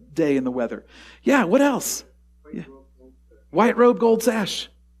the day and the weather. Yeah, what else? Yeah. White robe, gold sash.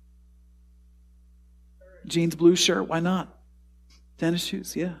 Jeans, blue shirt, why not? Tennis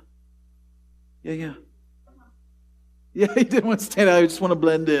shoes, yeah. Yeah. Yeah, he didn't want to stand out. I just want to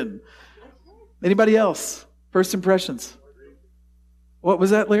blend in. Anybody else? First impressions. What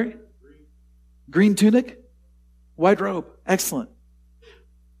was that, Larry? Green tunic? White robe. Excellent.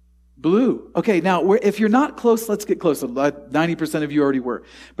 Blue. Okay, now, if you're not close, let's get close. 90% of you already were.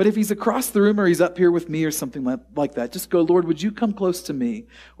 But if he's across the room or he's up here with me or something like that, just go, Lord, would you come close to me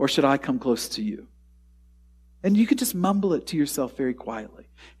or should I come close to you? And you could just mumble it to yourself very quietly.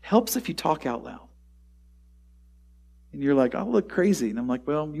 It helps if you talk out loud. And you're like, I look crazy. And I'm like,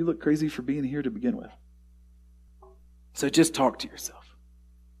 well, you look crazy for being here to begin with. So just talk to yourself.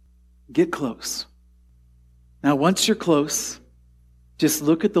 Get close. Now, once you're close, just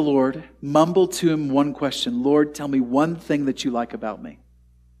look at the Lord, mumble to him one question. Lord, tell me one thing that you like about me.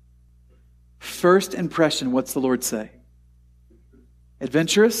 First impression, what's the Lord say?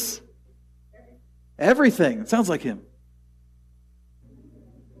 Adventurous? Everything. It sounds like him.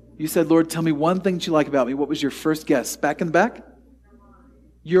 You said, Lord, tell me one thing that you like about me. What was your first guess? Back in the back?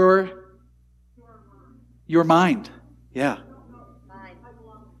 Your mind. Yeah.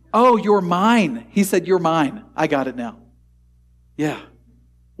 Oh, you're mine. He said, you're mine. I got it now. Yeah.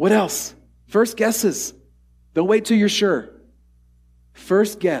 What else? First guesses. Don't wait till you're sure.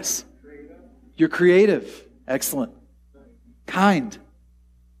 First guess. You're creative. Excellent. Kind.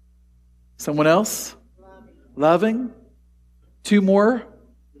 Someone else? Loving. Two more.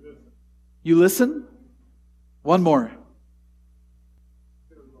 You listen. One more.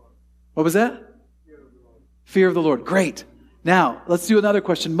 What was that? Fear of the Lord. Great. Now, let's do another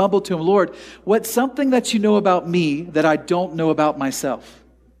question. Mumble to him, Lord, what's something that you know about me that I don't know about myself?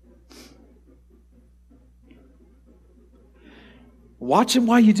 Watch him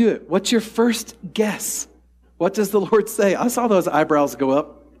while you do it. What's your first guess? What does the Lord say? I saw those eyebrows go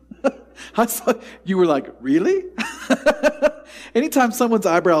up. You were like, really? Anytime someone's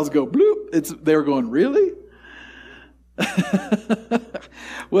eyebrows go bloop, they're going, really?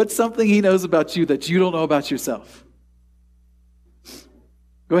 What's something he knows about you that you don't know about yourself?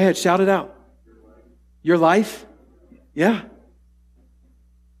 Go ahead, shout it out. Your life? Yeah.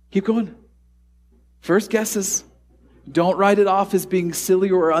 Keep going. First guesses. Don't write it off as being silly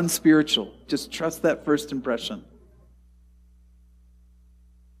or unspiritual. Just trust that first impression.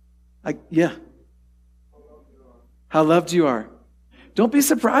 Yeah. How loved you are. Don't be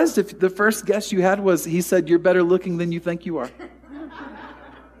surprised if the first guess you had was, he said, you're better looking than you think you are.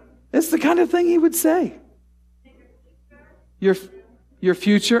 It's the kind of thing he would say. Your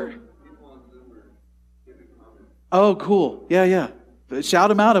future? Oh, cool. Yeah. Shout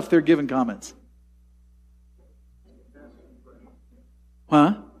them out if they're giving comments.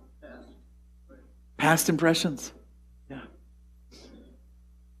 Huh? Past impressions. Yeah.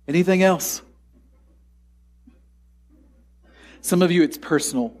 Anything else? Some of you, it's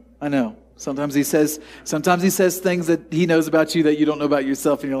personal. I know. Sometimes he says things that he knows about you that you don't know about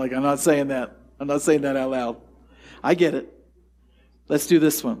yourself, and you're like, I'm not saying that. I'm not saying that out loud. I get it. Let's do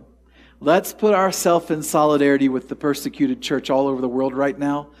this one. Let's put ourselves in solidarity with the persecuted church all over the world right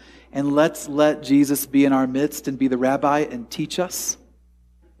now, and let's let Jesus be in our midst and be the rabbi and teach us,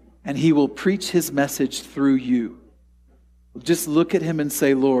 and he will preach his message through you. Just look at him and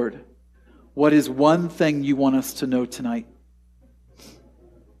say, Lord, what is one thing you want us to know tonight?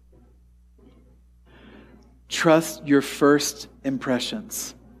 Trust your first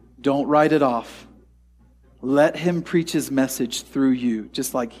impressions. Don't write it off. Let him preach his message through you.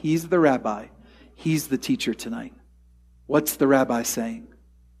 Just like he's the rabbi, he's the teacher tonight. What's the rabbi saying?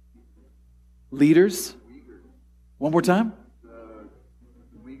 Leaders? One more time?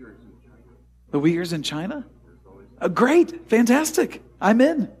 The Uyghurs in China? Great. Fantastic. I'm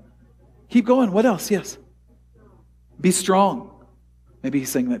in. Keep going. What else? Yes. Be strong. Maybe he's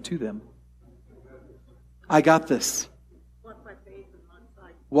saying that to them. I got this. Walk by faith and not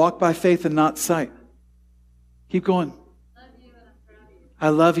sight. Walk by faith and not sight. Keep going. I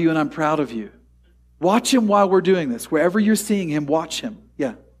love you and I'm proud of you. Watch him while we're doing this. Wherever you're seeing him, watch him.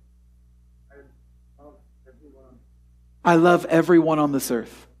 Yeah. I love everyone on this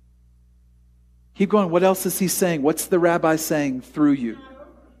earth. Keep going. What else is he saying? What's the rabbi saying through you?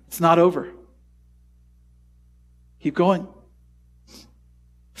 It's not over. Keep going.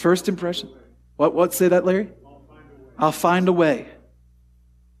 First impression. What? Say that, Larry? I'll find a way.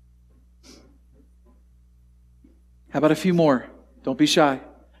 How about a few more? Don't be shy.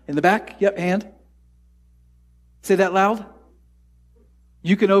 In the back? Yep, hand. Say that loud.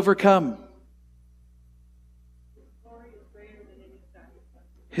 You can overcome.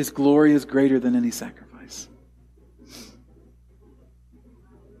 His glory is greater than any sacrifice.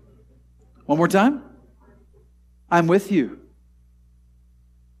 One more time. I'm with you.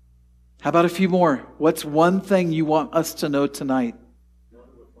 How about a few more? What's one thing you want us to know tonight?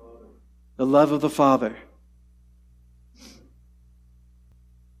 The love of the Father.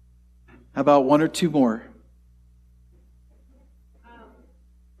 How about one or two more?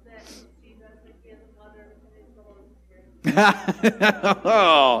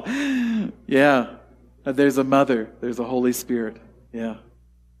 Oh, yeah. There's a mother. There's a Holy Spirit. Yeah.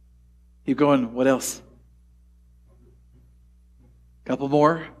 Keep going. What else? Couple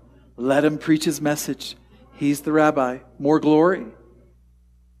more. Let him preach his message. He's the rabbi. More glory.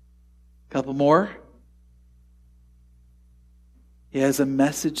 Couple more. He has a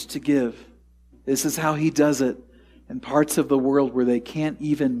message to give. This is how he does it in parts of the world where they can't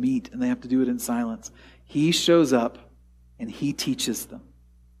even meet and they have to do it in silence. He shows up and he teaches them.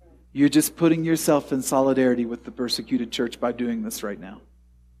 You're just putting yourself in solidarity with the persecuted church by doing this right now.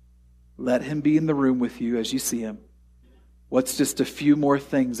 Let him be in the room with you as you see him. What's just a few more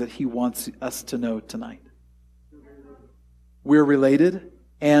things that he wants us to know tonight? We're related,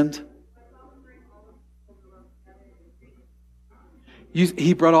 and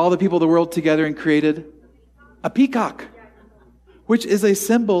he brought all the people of the world together and created a peacock, which is a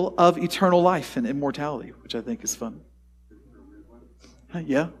symbol of eternal life and immortality, which I think is fun.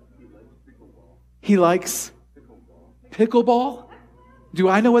 Yeah. He likes pickleball. Do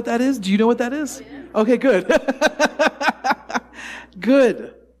I know what that is? Do you know what that is? Okay, good.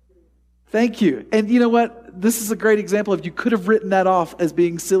 Good. Thank you. And you know what? This is a great example of you could have written that off as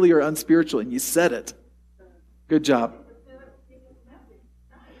being silly or unspiritual, and you said it. Good job.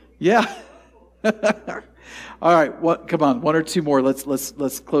 Yeah. All right. Come on. One or two more.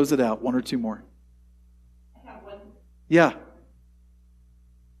 Let's close it out. One or two more. I have one. Yeah.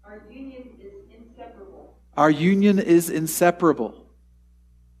 Our union is inseparable. Our union is inseparable.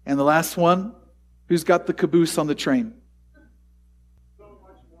 And the last one, who's got the caboose on the train? So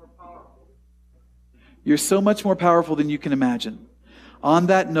much more powerful. You're so much more powerful than you can imagine. On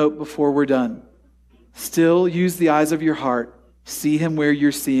that note, before we're done, still use the eyes of your heart. See him where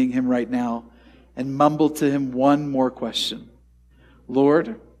you're seeing him right now. And mumble to him one more question.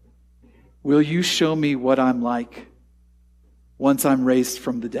 Lord, will you show me what I'm like once I'm raised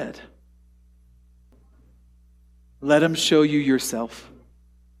from the dead. Let him show you yourself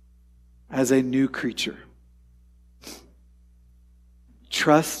as a new creature.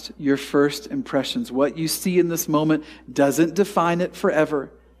 Trust your first impressions. What you see in this moment doesn't define it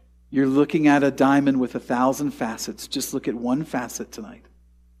forever. You're looking at a diamond with 1,000 facets. Just look at one facet tonight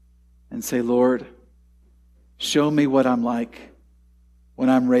and say, Lord, show me what I'm like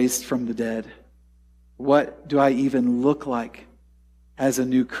when I'm raised from the dead. What do I even look like as a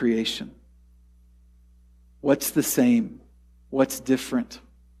new creation? What's the same? What's different?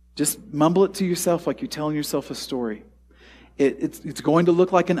 Just mumble it to yourself like you're telling yourself a story. It's going to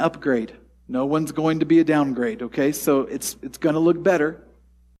look like an upgrade. No one's going to be a downgrade, okay? So it's going to look better.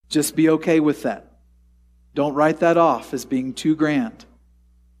 Just be okay with that. Don't write that off as being too grand.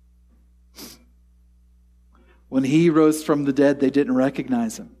 When he rose from the dead, they didn't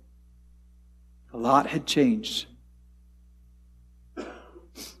recognize him. A lot had changed.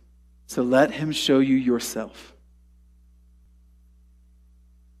 So let him show you yourself.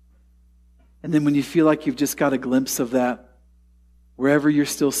 And then when you feel like you've just got a glimpse of that, wherever you're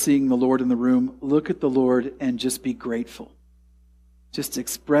still seeing the Lord in the room, look at the Lord and just be grateful. Just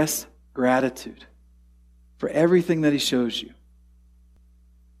express gratitude for everything that he shows you.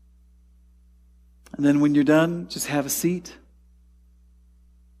 And then when you're done, just have a seat.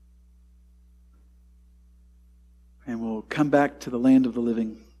 And we'll come back to the land of the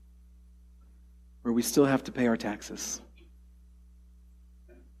living, where we still have to pay our taxes.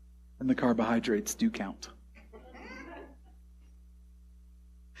 And the carbohydrates do count.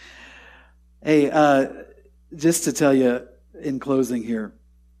 Hey, just to tell you in closing here,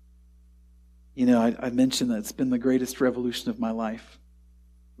 I mentioned that it's been the greatest revolution of my life.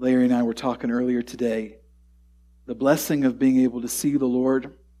 Larry and I were talking earlier today. The blessing of being able to see the Lord,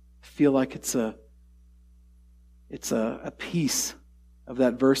 I feel like it's a piece of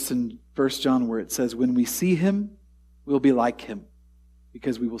that verse in 1 John where it says, when we see him, we'll be like him,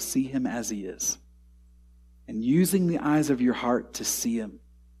 because we will see him as he is. And using the eyes of your heart to see him,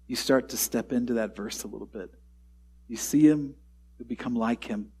 you start to step into that verse a little bit. You see him, you'll become like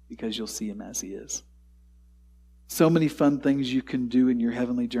him because you'll see him as he is. So many fun things you can do in your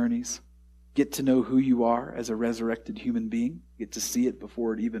heavenly journeys. Get to know who you are as a resurrected human being. Get to see it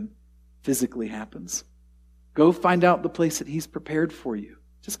before it even physically happens. Go find out the place that he's prepared for you.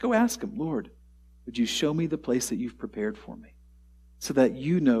 Just go ask him, Lord, would you show me the place that you've prepared for me? So that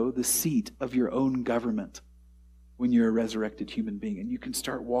you know the seat of your own government when you're a resurrected human being. And you can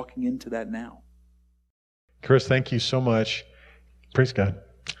start walking into that now. Chris, thank you so much. Praise God.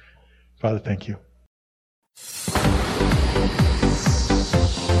 Father, thank you.